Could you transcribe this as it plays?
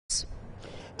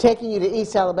Taking you to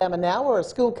East Alabama now, where a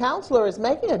school counselor is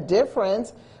making a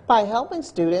difference by helping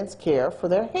students care for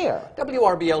their hair.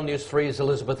 WRBL News 3's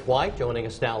Elizabeth White joining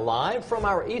us now live from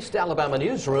our East Alabama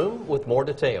newsroom with more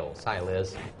details. Hi,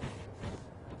 Liz.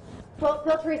 Well,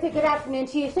 Phil, Teresa, good afternoon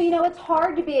to you. So, it's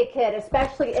hard to be a kid,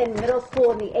 especially in middle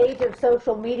school in the age of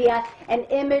social media and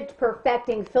image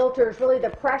perfecting filters. Really,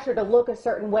 the pressure to look a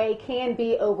certain way can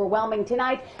be overwhelming.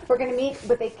 Tonight, we're going to meet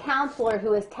with a counselor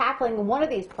who is tackling one of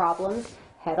these problems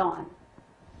head on.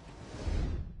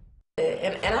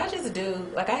 And I just do,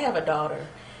 like, I have a daughter,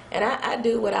 and I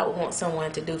do what I would want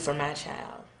someone to do for my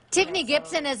child. Tiffany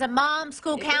Gibson is a mom,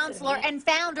 school counselor, and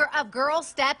founder of Girl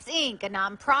Steps, Inc., a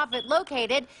nonprofit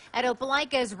located at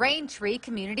Opelika's Rain Tree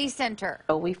Community Center.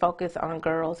 So we focus on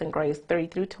girls in grades 3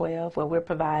 through 12, where we're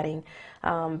providing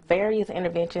various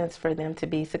interventions for them to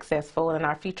be successful and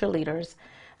our future leaders.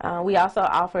 We also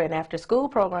offer an after-school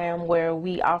program where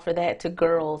we offer that to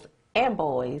girls and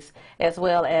boys, as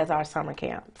well as our summer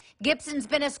camps. Gibson's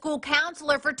been a school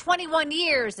counselor for 21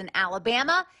 years in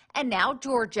Alabama and now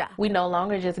Georgia. We no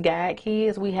longer just guide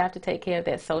kids, we have to take care of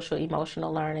that social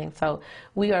emotional learning. So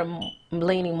we are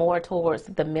leaning more towards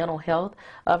the mental health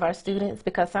of our students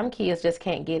because some kids just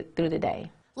can't get through the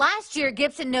day. Last year,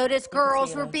 Gibson noticed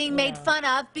girls were being made fun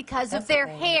of because of their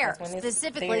hair,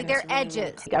 specifically their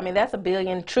edges. I mean, that's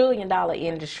 $1 trillion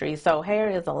industry, so hair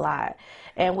is a lot.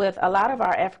 And with a lot of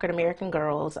our African-American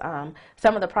girls,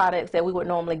 some of the products that we would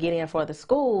normally get in for the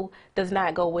school does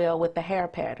not go well with the hair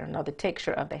pattern or the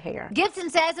texture of the hair. Gibson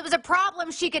says it was a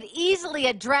problem she could easily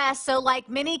address, so like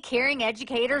many caring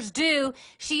educators do,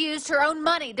 she used her own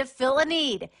money to fill a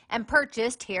need and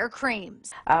purchased hair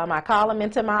creams. I call them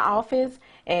into my office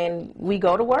and we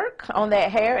go to work on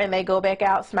that hair and they go back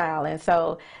out smiling.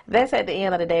 So that's at the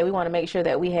end of the day. We want to make sure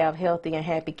that we have healthy and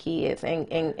happy kids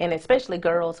and especially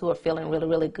girls who are feeling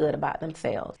really good about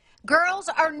themselves. Girls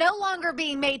are no longer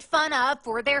being made fun of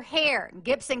for their hair.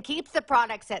 Gibson keeps the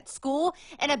products at school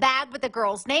in a bag with the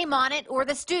girl's name on it, or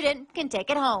the student can take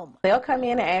it home. They'll come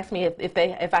in and ask me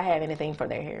if I have anything for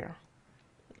their hair.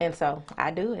 And so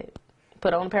I do it.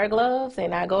 Put on a pair of gloves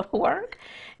and I go to work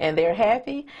and they're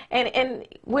happy. And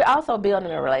we're also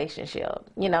building a relationship.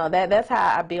 That's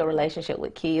how I build a relationship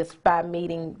with kids, by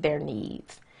meeting their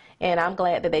needs. And I'm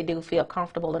glad that they do feel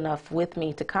comfortable enough with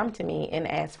me to come to me and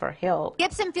ask for help.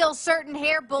 Gibson feels certain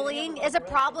hair bullying is a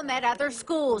problem at other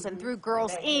schools, and through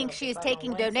Girls Inc., she is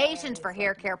taking donations for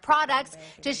hair care products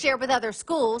to share with other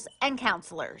schools and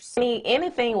counselors.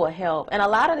 Anything will help, and a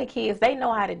lot of the kids, they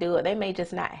know how to do it. They may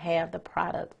just not have the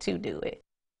product to do it.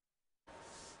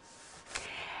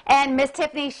 And Miss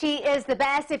Tiffany, she is the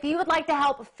best. If you would like to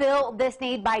help fill this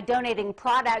need by donating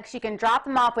products, you can drop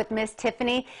them off with Miss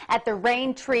Tiffany at the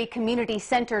Rain Tree Community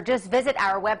Center. Just visit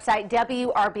our website,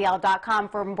 WRBL.com,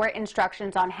 for more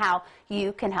instructions on how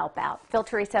you can help out. Phil,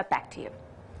 Teresa, back to you.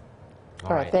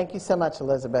 All right. Thank you so much,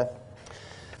 Elizabeth.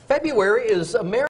 February is American